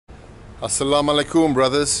Assalamu alaikum,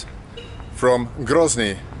 brothers, from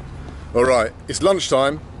Grozny. Alright, it's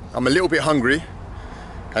lunchtime, I'm a little bit hungry,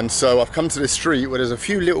 and so I've come to this street where there's a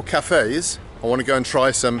few little cafes. I want to go and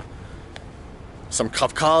try some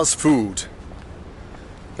Kafkaz food.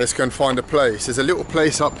 Let's go and find a place. There's a little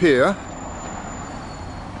place up here.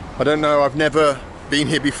 I don't know, I've never been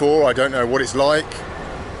here before, I don't know what it's like,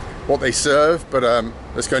 what they serve, but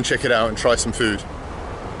let's go and check it out and try some food.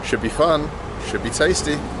 Should be fun, should be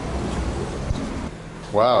tasty.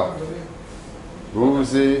 Wow.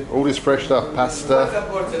 Boozy, all this fresh stuff, pasta.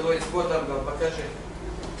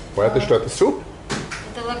 Это что, это суп?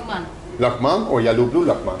 Это лакман. Лакман? О, я люблю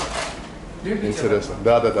лакман. Интересно.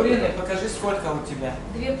 Да. Покажи, сколько у тебя.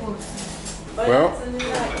 2 порции. Well,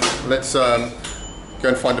 let's go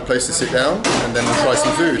and find a place to sit down and then we'll try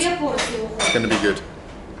some food. It's going to be good.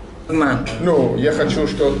 Ну, я хочу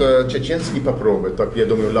что-то чеченский попробовать. Так, я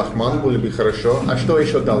думаю, лахман было бы хорошо. А что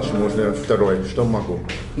еще дальше можно второе? Что могу?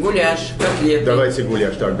 Гуляш, котлеты. Давайте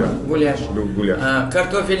гуляш тогда. Гуляш. Гуляш.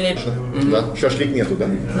 Картофельный. Да? Шашлык нету, да?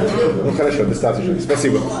 Ну хорошо, достаточно.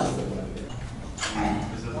 Спасибо.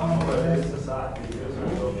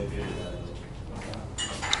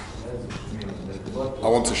 I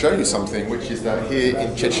want to show you something, which is that here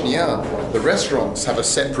in Chechnya, the restaurants have a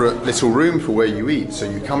separate little room for where you eat. So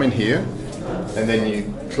you come in here, and then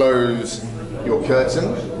you close your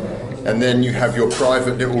curtain, and then you have your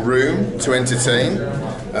private little room to entertain.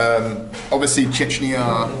 Obviously,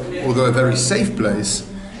 Chechnya, although a very safe place,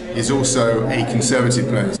 is also a conservative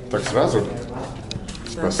place. Так сразу?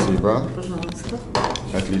 Спасибо.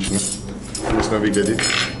 Отлично. Вкусно выглядит.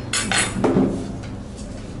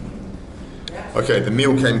 Okay, the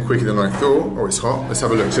meal came quicker than I thought. Oh, it's hot. Let's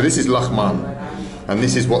have a look. So this is lachman, and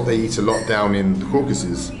this is what they eat a lot down in the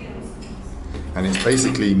Caucasus. And it's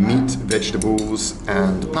basically meat, vegetables,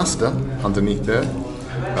 and pasta underneath there,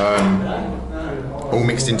 all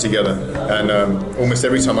mixed in together. And almost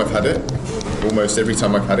every time I've had it,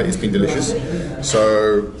 it's been delicious.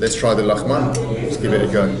 So let's try the lachman. Let's give it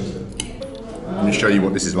a go. Let me show you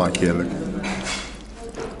what this is like here. Look.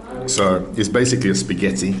 So it's basically a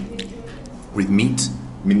spaghetti with meat,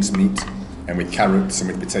 minced meat, and with carrots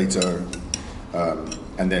and with potato,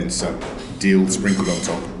 and then some dill sprinkled on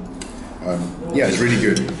top. Yeah, it's really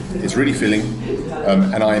good. It's really filling,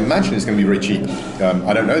 and I imagine it's going to be very cheap.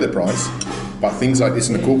 I don't know the price, but things like this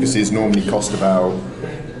in the Caucasus normally cost about,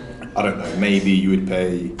 I don't know, maybe you would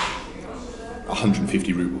pay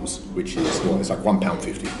 150 rubles, which is what? It's like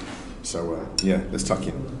 £1.50. So yeah, let's tuck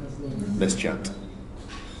in. Let's chat.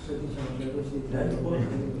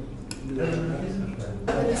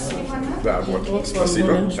 Да, вот.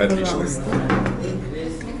 Спасибо. Отлично.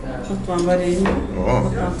 Вот вам варенье. О.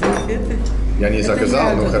 Вот вам конфеты. Я не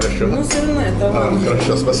заказал, но хорошо. Ну, все равно это вам.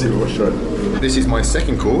 Хорошо, спасибо большое. This is my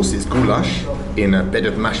second course. It's goulash in a bed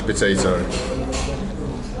of mashed potato.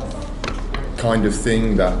 Kind of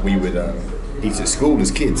thing that we would eat at school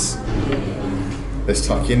as kids. Let's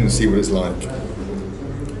tuck in and see what it's like.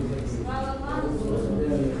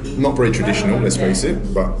 Not very traditional, let's face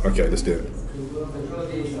it, but okay, let's do it.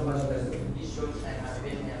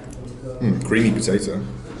 Creamy potato.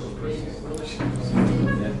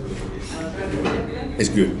 It's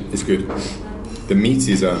good, it's good. The meat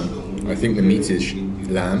is, I think the meat is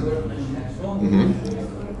lamb.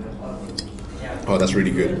 Oh, that's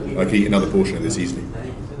really good. I could eat another portion of this easily.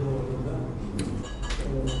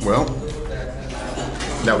 Well,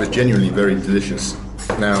 that was genuinely very delicious.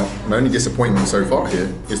 Now, my only disappointment so far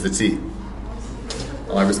here is the tea.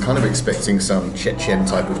 I was kind of expecting some Chechen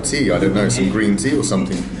type of tea, I don't know, some green tea or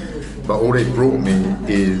something. But all they brought me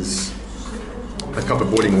is a cup of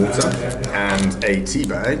boiling water and a tea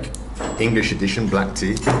bag, English edition black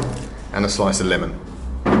tea, and a slice of lemon.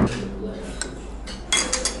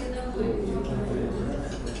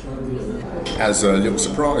 As a little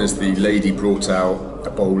surprise, the lady brought out a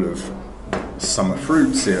bowl of summer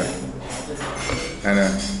fruits here and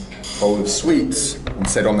a bowl of sweets and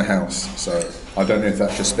said on the house. So I don't know if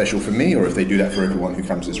that's just special for me or if they do that for everyone who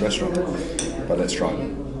comes to this restaurant, but let's try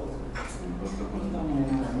it.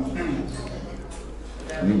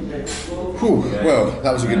 Whew, well,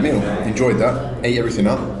 that was a good meal. Enjoyed that. Ate everything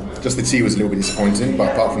up. Just the tea was a little bit disappointing,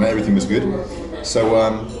 but apart from that, everything was good. So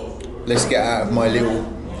let's get out of my little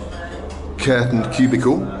curtained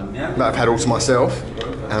cubicle that I've had all to myself,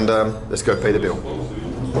 and let's go pay the bill.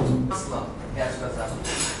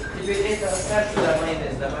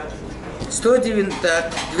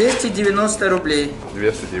 290 рублей.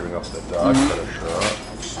 290, так, хорошо.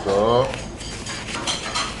 100,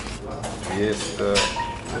 200.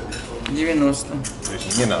 90.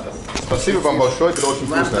 Не надо. Спасибо вам большое, это очень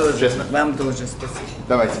вкусно, честно. Вам тоже спасибо.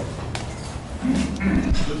 Давайте.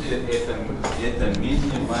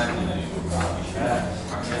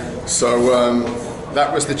 So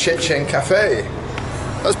that was the Chechen cafe.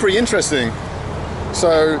 That's pretty interesting.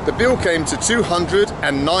 So the bill came to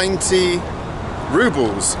 290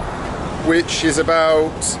 rubles, which is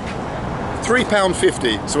about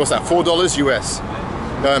 £3.50. So what's that? $4 US.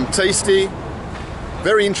 Tasty.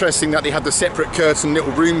 Very interesting that they had the separate curtain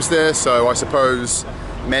little rooms there. So I suppose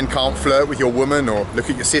men can't flirt with your woman or look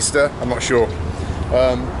at your sister. I'm not sure.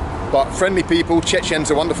 But friendly people. Chechens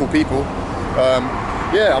are wonderful people.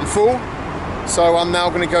 Yeah, I'm full. So I'm now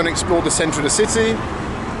going to go and explore the centre of the city.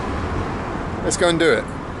 Let's go and do it.